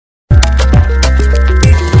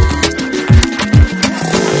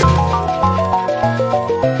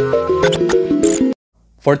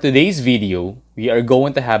For today's video, we are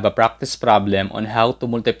going to have a practice problem on how to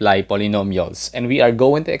multiply polynomials, and we are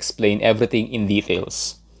going to explain everything in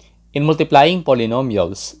details. In multiplying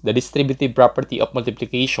polynomials, the distributive property of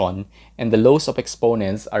multiplication and the laws of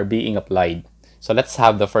exponents are being applied. So let's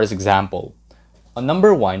have the first example. On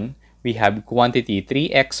number 1, we have quantity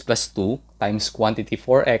 3x plus 2 times quantity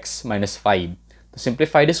 4x minus 5. To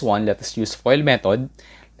simplify this one, let us use FOIL method.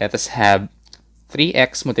 Let us have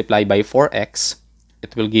 3x multiplied by 4x.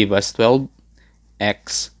 It will give us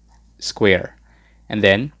 12x squared. And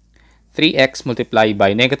then 3x multiplied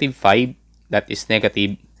by negative 5, that is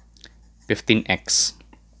negative 15x.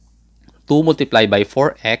 2 multiplied by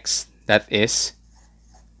 4x, that is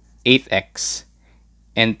 8x.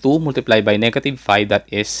 And 2 multiplied by negative 5,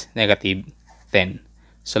 that is negative 10.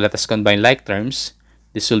 So let us combine like terms.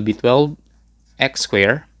 This will be 12x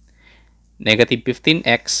squared, negative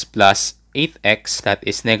 15x plus 8x, that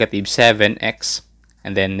is negative 7x,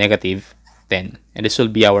 and then negative 10. And this will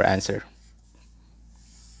be our answer.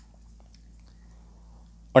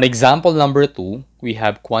 On example number 2, we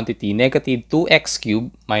have quantity negative 2x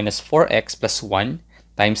cubed minus 4x plus 1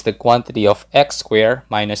 times the quantity of x squared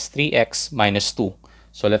minus 3x minus 2.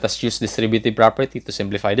 So let us use distributive property to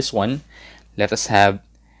simplify this one. Let us have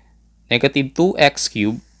negative 2x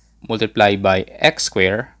cubed multiplied by x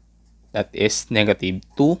squared, that is negative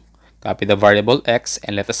 2. Copy the variable x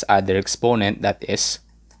and let us add their exponent, that is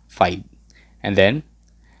 5. And then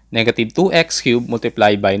negative 2x cubed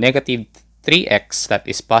multiplied by negative 3x, that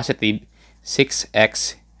is positive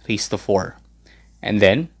 6x raised to 4. And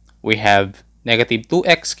then we have negative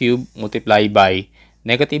 2x cubed multiplied by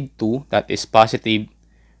negative 2, that is positive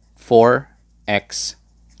 4x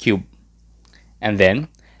cubed. And then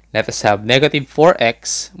let us have negative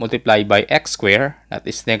 4x multiplied by x squared, that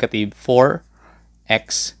is negative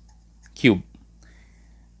 4x cubed.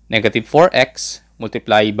 Negative 4x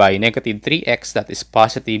multiplied by negative 3x, that is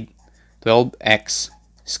positive 12x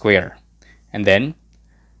squared. And then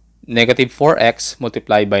negative 4x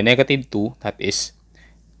multiplied by negative 2, that is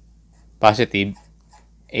positive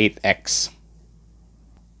 8x.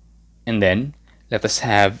 And then let us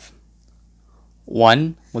have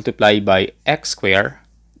 1 multiplied by x squared,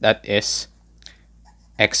 that is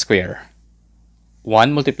x squared.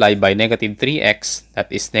 1 multiplied by negative 3x,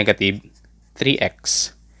 that is negative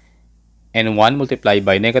 3x. And 1 multiplied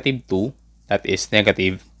by negative 2, that is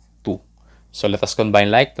negative 2. So let us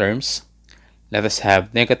combine like terms. Let us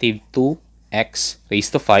have negative 2x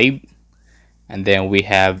raised to 5. And then we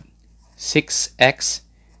have 6x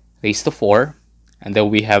raised to 4. And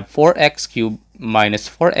then we have 4x cubed minus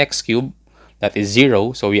 4x cubed, that is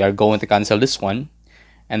 0. So we are going to cancel this one.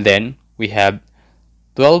 And then we have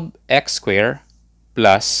 12x squared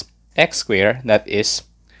plus x squared, that is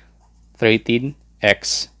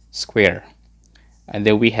 13x squared. And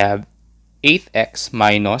then we have 8x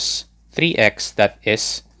minus 3x, that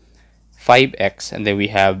is 5x. And then we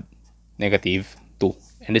have negative 2.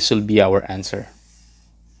 And this will be our answer.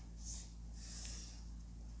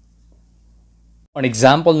 On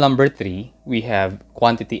example number 3, we have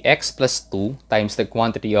quantity x plus 2 times the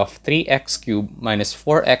quantity of 3x cubed minus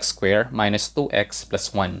 4x squared minus 2x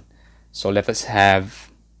plus 1. So let us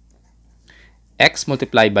have x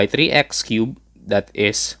multiplied by 3x cubed, that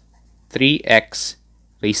is 3x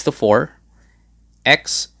raised to 4.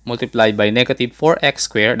 X multiplied by negative 4x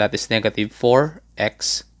squared, that is negative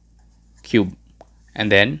 4x cubed.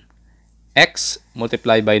 And then x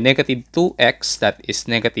multiplied by negative 2x, that is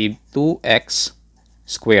negative 2x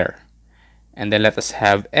squared. And then let us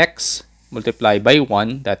have x multiplied by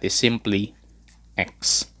 1, that is simply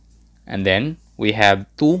x. And then we have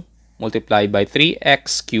 2 multiplied by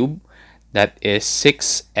 3x cubed, that is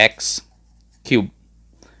 6x cubed.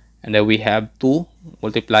 And then we have 2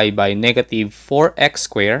 multiplied by negative 4x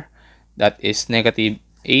squared, that is negative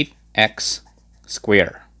 8x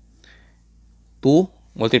squared. 2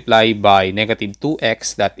 multiplied by negative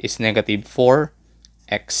 2x, that is negative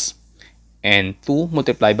 4x. And 2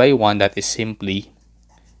 multiplied by 1, that is simply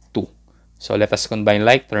 2. So let us combine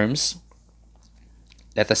like terms.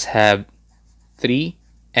 Let us have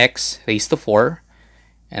 3x raised to 4.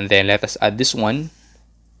 And then let us add this one.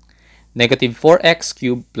 Negative 4x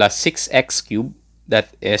cubed plus 6x cubed,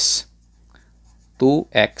 that is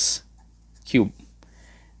 2x cubed.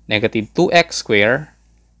 Negative 2x squared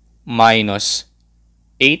minus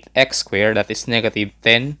 8x squared, that is negative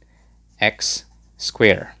 10x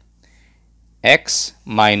squared. X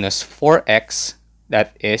minus 4x,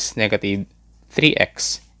 that is negative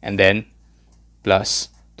 3x. And then plus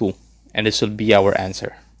 2. And this will be our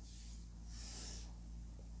answer.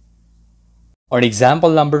 On example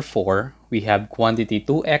number 4, we have quantity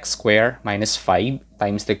 2x squared minus 5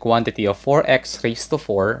 times the quantity of 4x raised to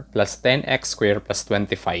 4 plus 10x squared plus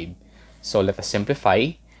 25. So let us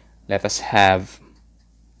simplify. Let us have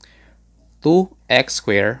 2x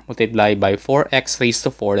squared multiplied by 4x raised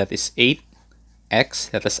to 4, that is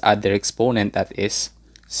 8x. Let us add their exponent, that is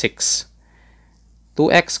 6.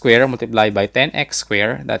 2x squared multiplied by 10x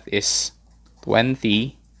squared, that is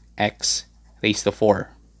 20x raised to 4.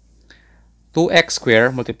 2x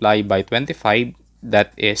squared multiplied by 25,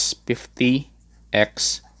 that is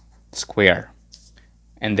 50x squared.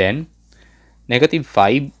 And then negative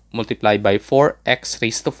 5 multiplied by 4x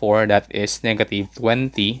raised to 4, that is negative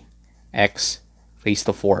 20x raised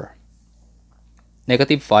to 4.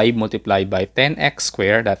 Negative 5 multiplied by 10x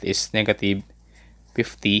squared, that is negative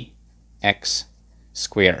 50x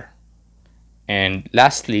squared. And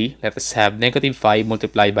lastly, let us have negative 5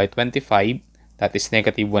 multiplied by 25, that is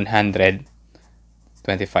negative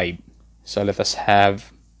 125. So let us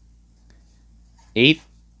have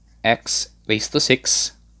 8x raised to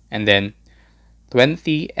 6, and then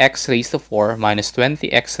 20x raised to 4 minus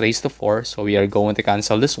 20x raised to 4. So we are going to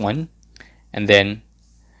cancel this one. And then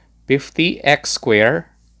 50x squared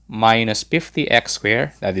minus 50x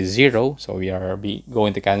squared, that is 0. So we are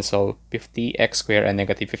going to cancel 50x squared and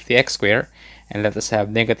negative 50x squared. And let us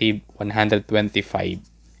have negative 125.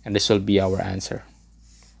 And this will be our answer.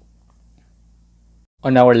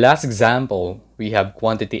 On our last example, we have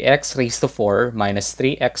quantity x raised to 4 minus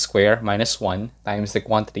 3x squared minus 1 times the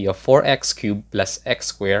quantity of 4x cubed plus x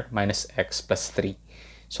squared minus x plus 3.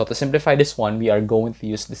 So to simplify this one, we are going to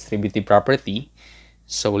use distributive property.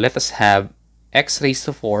 So let us have x raised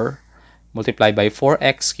to 4 multiplied by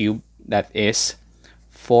 4x cubed, that is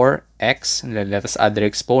 4x. And then let us add their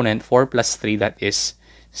exponent, 4 plus 3, that is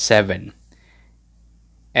 7.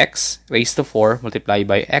 X raised to 4 multiplied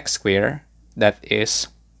by x squared, that is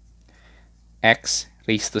x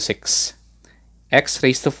raised to 6. X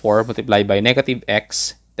raised to 4 multiplied by negative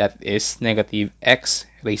x, that is negative x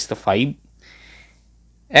raised to 5.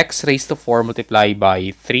 X raised to 4 multiplied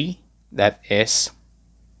by 3, that is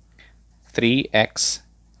 3x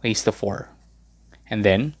raised to 4. And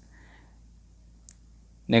then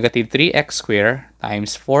negative 3x squared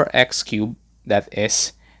times 4x cubed, that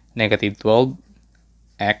is negative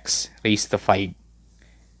 12x raised to 5.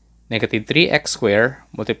 Negative 3x squared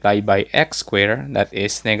multiplied by x squared, that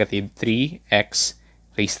is negative 3x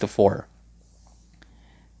raised to 4.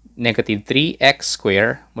 Negative 3x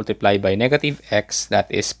squared multiplied by negative x, that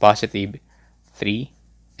is positive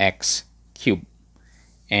 3x cubed.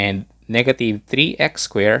 And negative 3x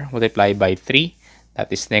squared multiplied by 3, that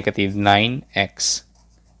is negative 9x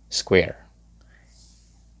squared.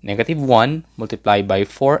 Negative 1 multiplied by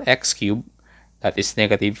 4x cubed, that is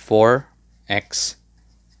negative 4x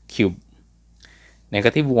cubed.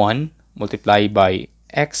 Negative 1 multiplied by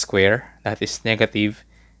x squared, that is negative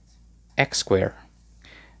x squared.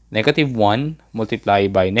 Negative 1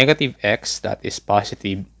 multiplied by negative x, that is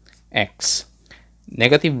positive x.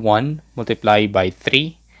 Negative 1 multiplied by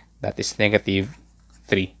 3, that is negative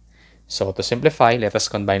 3. So to simplify, let us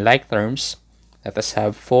combine like terms. Let us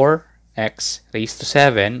have 4x raised to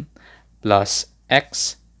 7 plus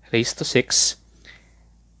x raised to 6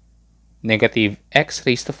 negative x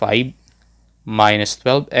raised to 5 minus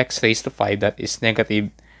 12x raised to 5, that is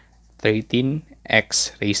negative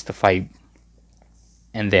 13x raised to 5.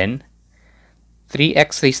 And then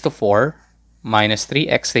 3x raised to 4 minus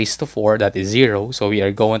 3x raised to 4, that is 0. So we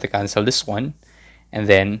are going to cancel this one. And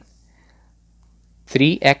then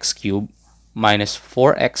 3x cubed minus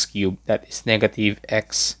 4x cubed, that is negative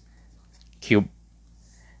x cubed.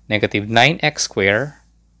 Negative 9x squared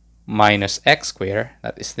minus x squared,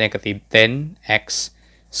 that is negative 10x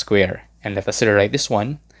squared. And let us rewrite this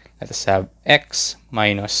one. Let us have x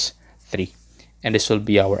minus 3. And this will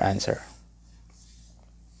be our answer.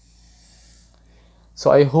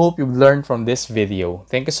 So I hope you've learned from this video.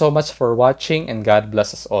 Thank you so much for watching, and God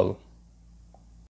bless us all.